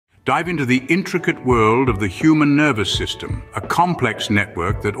dive into the intricate world of the human nervous system, a complex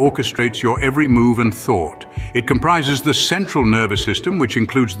network that orchestrates your every move and thought. It comprises the central nervous system, which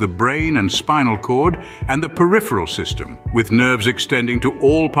includes the brain and spinal cord, and the peripheral system, with nerves extending to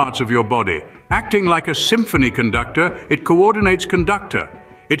all parts of your body. Acting like a symphony conductor, it coordinates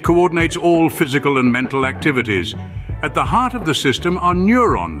all physical and mental activities. At the heart of the system are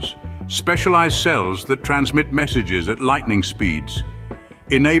neurons, specialized cells that transmit messages at lightning speeds,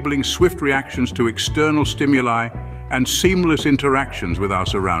 enabling swift reactions to external stimuli and seamless interactions with our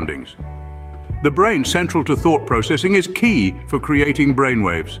surroundings. The brain, central to thought processing, is key for creating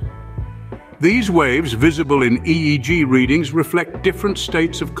brainwaves. These waves, visible in EEG readings, reflect different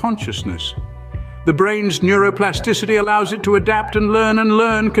states of consciousness. The brain's neuroplasticity allows it to adapt and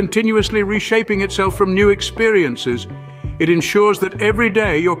learn, continuously reshaping itself from new experiences. It ensures that every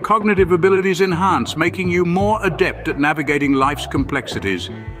day your cognitive abilities enhance, making you more adept at navigating life's complexities.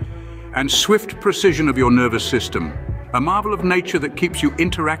 And swift precision of your nervous system, a marvel of nature that keeps you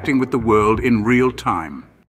interacting with the world in real time.